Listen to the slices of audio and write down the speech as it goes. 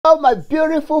Hello my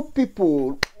beautiful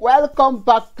people, welcome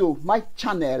back to my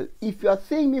channel. If you are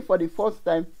seeing me for the first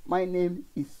time, my name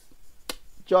is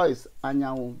Joyce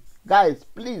Anyanwu. Guys,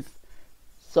 please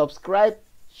subscribe,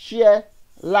 share,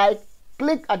 like,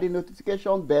 click at the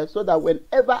notification bell so that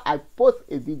whenever I post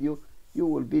a video, you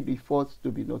will be the first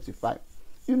to be notified.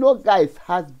 You know guys,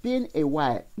 has been a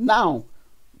while now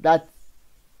that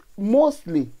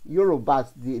mostly Yorubas,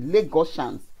 the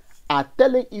Lagosians, are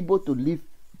telling Igbo to leave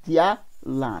their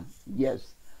land.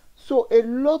 Yes, so a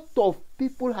lot of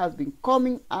people has been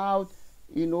coming out,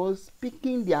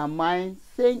 speaking their mind,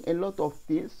 saying a lot of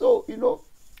things. So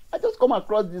I just come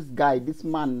across this guy, this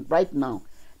man right now.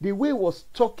 The way he was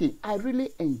talking, I really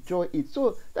enjoy it.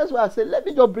 So that's why I said, let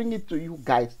me just bring it to you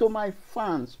guys, to my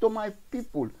fans, to my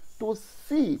people, to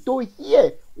see, to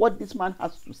hear what this man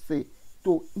has to say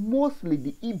to mostly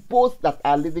the Igbos that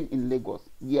are living in Lagos.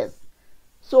 Yes.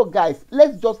 So guys,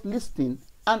 let's just listen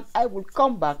and I will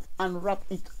come back and wrap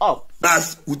it up.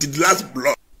 That's with the last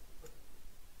block.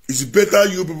 It's better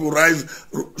you people rise,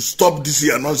 stop this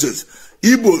here nonsense.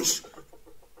 Igbos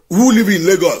who live in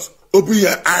Lagos, open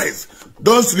your eyes.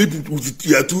 Don't sleep with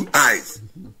your two eyes.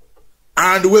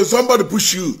 And when somebody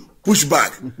push you, push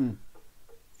back.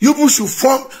 You people should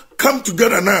come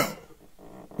together now.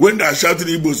 When they are shouting,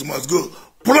 Igbos must go.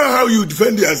 Plan how you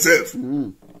defend yourself.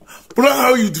 Plan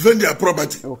how you defend your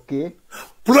property. Okay.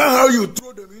 Plan how you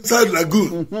throw them inside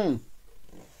lagoon.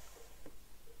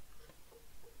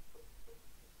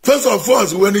 First of all,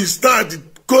 when he started,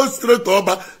 go straight to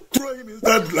Oba, throw him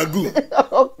inside the lagoon.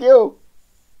 Okay.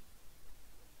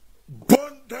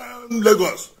 Burn down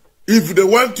Lagos. If they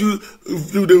want to,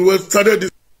 if they were started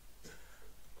this.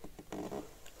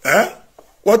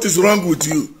 What is wrong with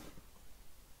you?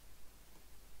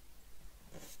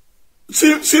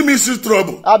 See me see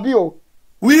trouble. Abio.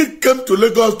 We came to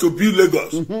Lagos to build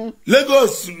Lagos.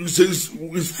 Lagos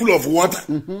is full of water.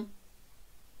 Louis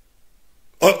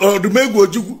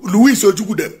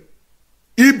Ojukwu,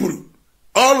 Hebrew,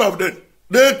 all of them,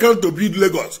 they come to build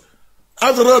Lagos.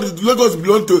 After all, Lagos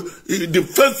belongs to the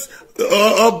first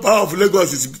part of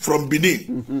Lagos is from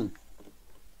Benin.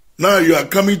 Now you are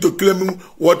coming to claim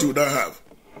what you don't have.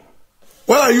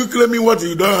 Why are you claiming what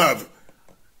you don't have?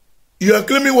 You are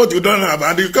claiming what you don't have,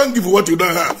 and you can't give what you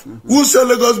don't have. Who said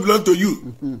Lagos belongs to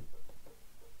you?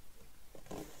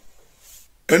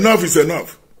 Enough is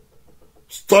enough.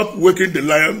 Stop waking the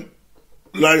lion,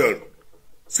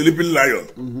 sleeping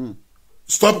lion.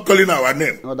 Stop calling our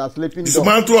name. Oh, that's sleeping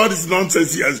Dismantle all this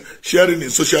nonsense he is sharing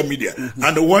in social media.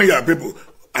 And the one year people,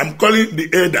 I'm calling the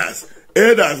elders.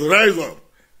 Elders, rise up.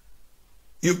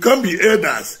 You can't be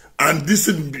elders and this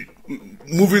is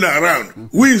moving around.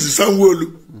 Who is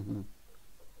Sanwo-Olu?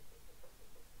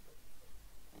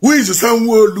 Who is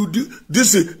Sanwo-Olu?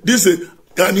 This is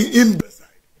an imbecile.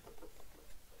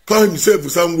 Call himself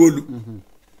Sanwo-Olu.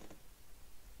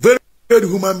 Very good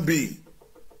human being.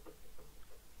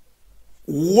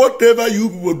 Whatever you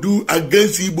people do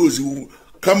against Igbos, it will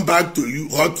come back to you,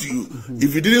 hurt you.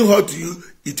 If it didn't hurt you,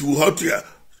 it will hurt your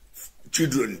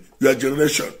children, your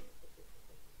generation.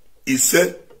 He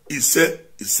said,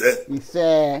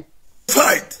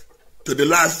 fight to the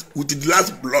last, with the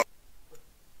last blood.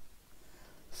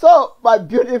 So, my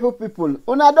beautiful people,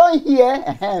 una don't hear,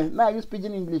 may I use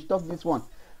pidgin English, talk this one.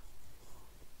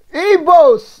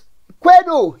 Igbos,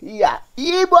 Kwedu, yeah,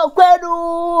 Igbo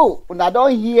Kwedu, una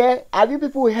don't hear, have you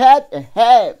people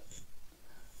heard?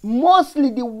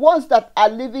 Mostly the ones that are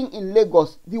living in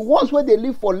Lagos, the ones where they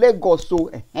live for Lagos,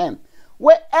 so,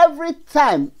 where every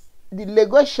time the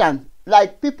Lagosians,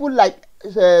 like people like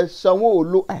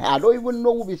Sanwo-Olu, I don't even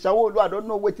know who be Sanwo-Olu, I don't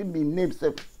know what in be name,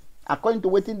 according to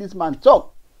what this man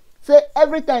talk. Say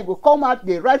every time we come out,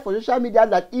 they write for social media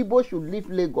that Igbos should leave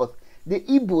Lagos. The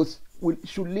Igbos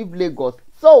should leave Lagos.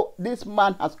 So this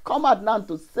man has come out now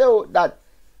to say that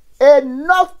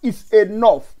enough is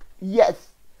enough. Yes.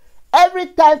 Every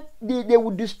time they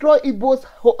will destroy Igbos'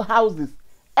 houses.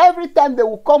 Every time they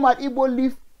will come out, Igbo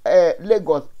leave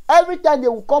Lagos. Every time they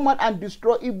will come out and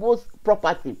destroy Igbo's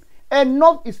property.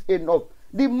 Enough is enough.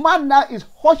 The man now is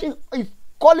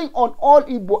calling on all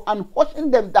Igbo and urging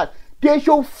them that they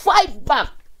should fight back,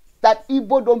 that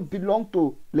Igbo don't belong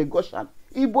to Lagosian.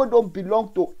 Igbo don't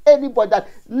belong to anybody. That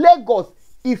Lagos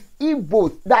is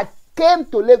Igbos that came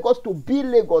to Lagos to build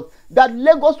Lagos. That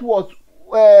Lagos was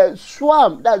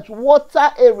swamp, that's water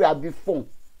area before.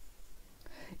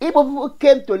 Igbo people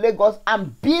came to Lagos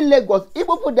and build Lagos.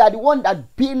 Igbo people, they are the one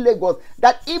that build Lagos.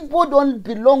 That Igbo don't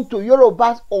belong to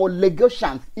Yorubas or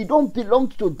Lagosians. It don't belong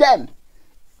to them.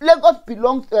 Lagos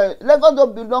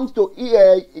don't belong to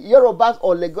Yorubas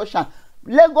or Lagosians.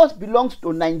 Lagos belongs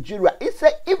to Nigeria. He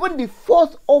said even the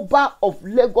first Oba of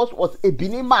Lagos was a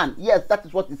Benin man. Yes, that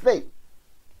is what he said.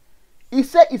 He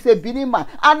said he's a Benin man.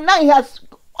 And now he has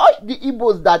urged the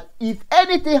Igbos that if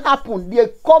anything happened, they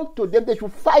come to them, they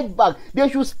should fight back. They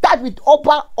should start with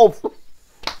Oba of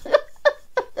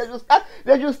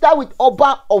they should start with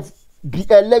Oba of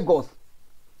Lagos.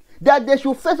 That they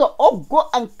should first of all go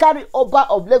and carry Oba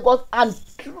of Lagos and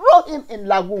throw him in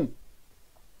lagoon.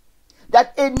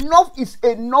 That enough is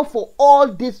enough for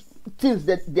all these things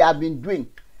that they have been doing.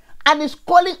 And he's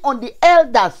calling on the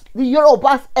elders, the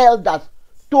Yorubas elders,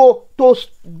 to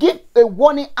give a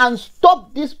warning and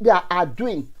stop this they are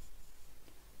doing.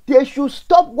 They should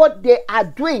stop what they are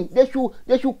doing. They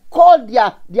should call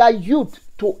their youth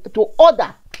to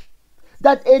order.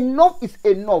 That enough is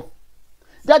enough.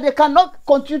 That they cannot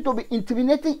continue to be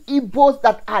intimidating Igbos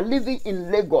that are living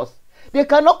in Lagos. They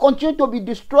cannot continue to be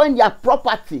destroying their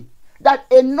property. That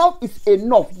enough is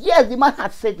enough. Yes, the man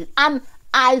has said it. And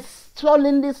I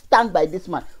solemnly stand by this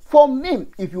man. For me,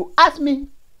 if you ask me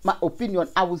my opinion,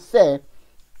 I would say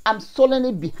I'm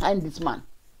solemnly behind this man.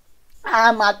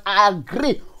 I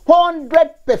agree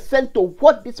 100% to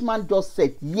what this man just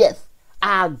said. Yes,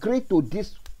 I agree to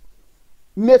this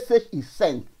message he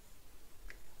sent.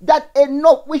 That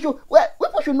enough.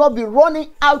 People should not be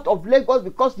running out of Lagos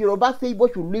because the Yoruba say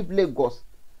Igbo should leave Lagos.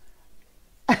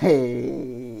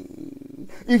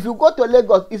 If you go to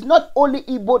Lagos, it's not only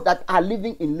Igbo that are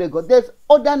living in Lagos. There's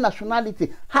other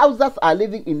nationality. Hausas are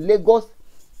living in Lagos.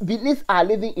 Benis are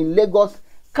living in Lagos.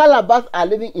 Calabas are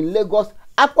living in Lagos.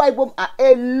 Akwa Ibom are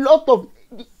a lot of.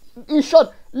 In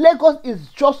short, Lagos is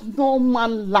just no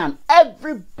man land.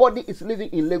 Everybody is living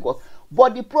in Lagos.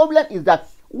 But the problem is that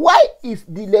why is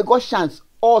the Lagosians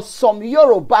or some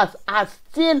Yorubas are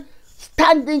still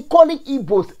standing calling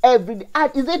Igbos every day?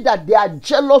 And is it that they are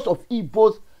jealous of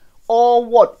Igbos or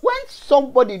what? When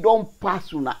somebody don't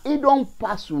pass una, he don't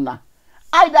pass una.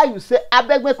 Either you say,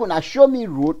 abeg make una show me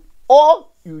road, or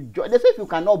you join. They say if you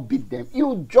cannot beat them,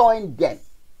 you join them.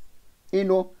 You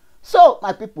know. So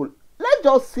my people, let's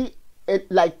just see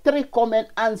like 3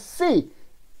 comments and see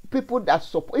people that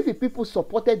support. If people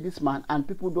supported this man and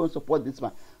people don't support this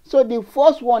man. So the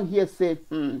first one here said,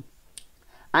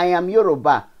 I am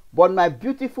Yoruba, but my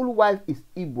beautiful wife is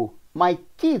Igbo. My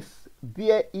kids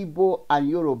bear Igbo and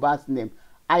Yoruba's name.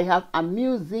 I have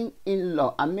amazing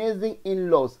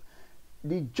in-laws.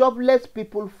 The jobless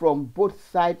people from both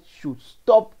sides should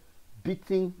stop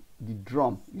beating the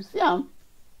drum. You see,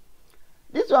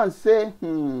 this one say,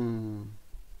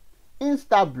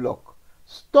 Instablock,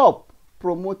 stop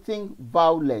promoting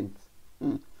violence.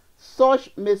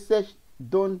 Such message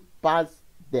don't pass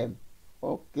them.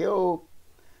 Okay, oh.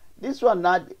 This one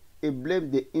now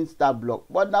blame the Instablock.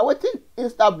 But now what in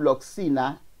Instablock see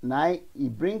now he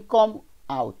bring come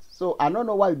out. So I don't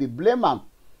know why they blame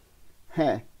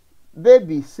him.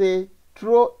 Baby say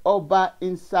throw Oba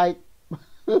inside.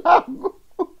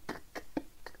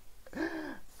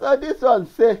 So this one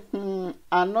say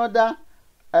another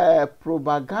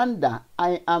propaganda.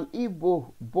 I am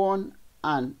Igbo, born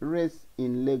and raised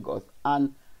in Lagos,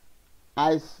 and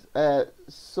I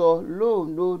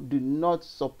no do not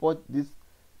support this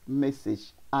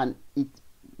message and its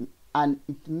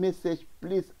message.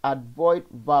 Please avoid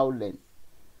violence.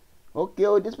 Okay,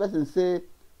 oh, this person say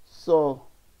so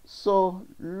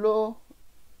low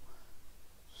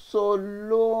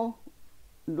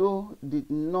did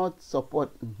not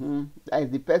support. That is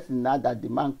the person now that the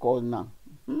man called now.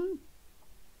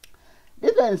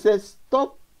 This one says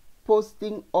stop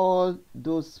posting all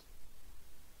those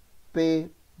pay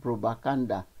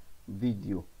propaganda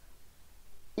video.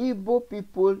 Igbo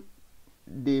people,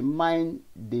 they mind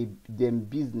them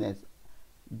business.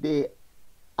 They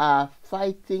are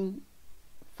fighting.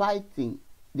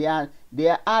 They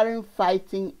aren't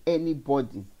fighting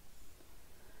anybody.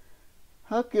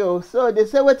 Okay, so they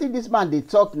say what this man they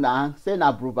talk now, say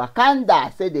na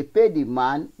propaganda, say they pay the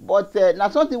man, but now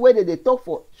something where they talk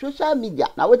for social media.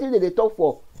 Now what they talk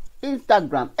for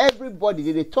Instagram,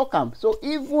 everybody they talk am. So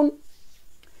even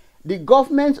the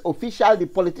government official, the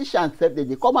politicians said that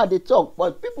they come and they talk,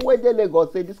 but people where they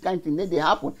Lagos say this kind of thing they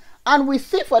happen. And we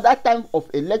see for that time of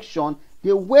election,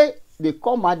 the way they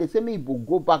come out, they say maybe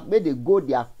go back, maybe they go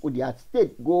their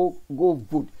state, go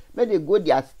vote, maybe they go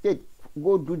their state,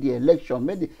 go do the election.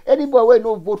 Maybe anybody who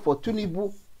no vote for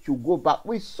Tinubu should go back.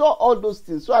 We saw all those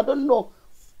things. So I don't know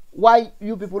why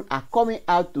you people are coming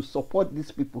out to support these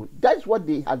people. That's what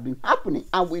they have been happening,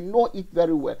 and we know it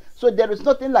very well. So there is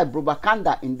nothing like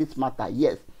propaganda in this matter.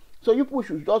 Yes. So you people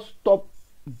should just stop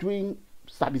doing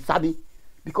sabi,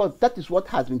 because that is what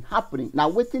has been happening. Now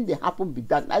waiting they happen be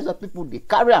that. That's why people they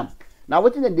carry them. Now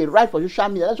what they write for social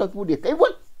media, that's what people they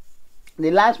even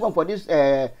the last one for this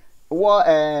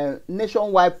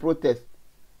nationwide protest,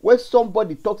 where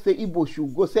somebody talks say Igbo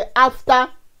should go, say after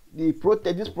the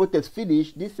protest, this protest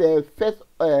finish, this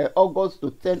 1st August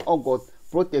to 10 August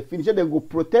protest finish, so they go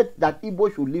protest that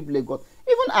Igbo should leave Lagos.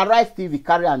 Even Arise TV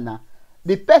carry on now.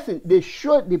 The person, they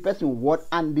show the person what,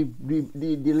 and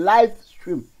the live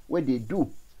stream where they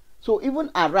do. So even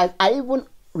Arise, I even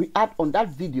react on that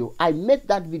video. I made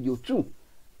that video too.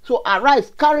 So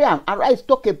Arise carry on, Arise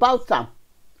talk about them.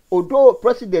 Although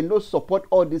president no support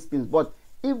all these things, but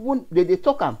even they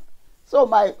talk them.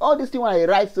 So all these things when I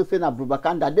write to say na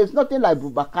Brubakanda, there's nothing like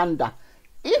Brubakanda.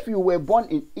 If you were born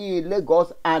in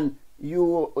Lagos and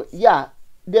you,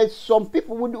 there's some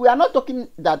people, we are not talking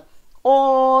that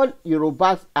all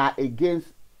Yorubas are against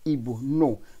Igbo,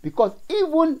 no. Because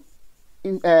even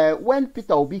when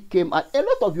Peter Obi came out, a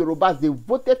lot of Yorubas, they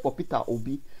voted for Peter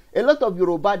Obi. A lot of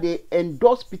Yoruba, they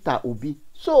endorsed Peter Obi.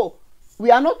 So we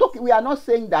are not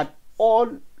saying that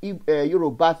all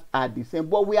Yorubas are the same,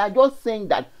 but we are just saying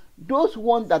that those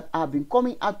ones that have been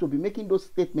coming out to be making those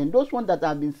statements, those ones that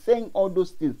have been saying all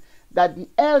those things, that the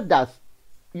elders,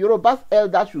 Yoruba's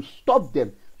elders, should stop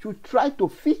them, should try to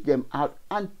fish them out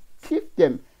and teach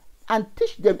them a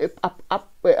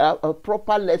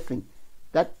proper lesson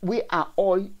that we are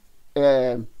all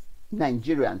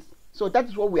Nigerians. So that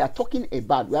is what we are talking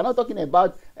about. We are not talking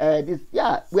about this.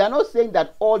 Yeah, we are not saying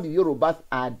that all the Yorubas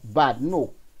are bad.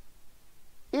 No.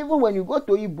 Even when you go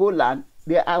to Igbo land,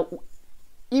 there are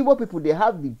Igbo people, they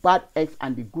have the bad eggs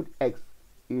and the good eggs,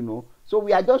 you know. So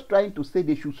we are just trying to say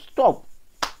they should stop.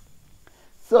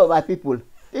 So my people,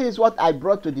 this is what I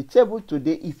brought to the table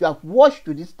today. If you have watched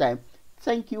to this time,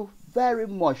 thank you very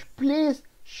much. Please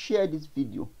share this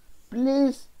video.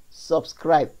 Please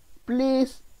subscribe.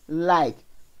 Please like.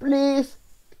 Please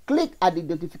click at the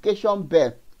notification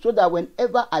bell so that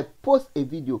whenever I post a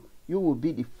video, you will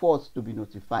be the first to be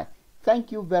notified.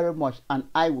 Thank you very much, and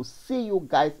I will see you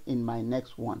guys in my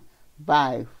next one.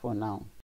 Bye for now.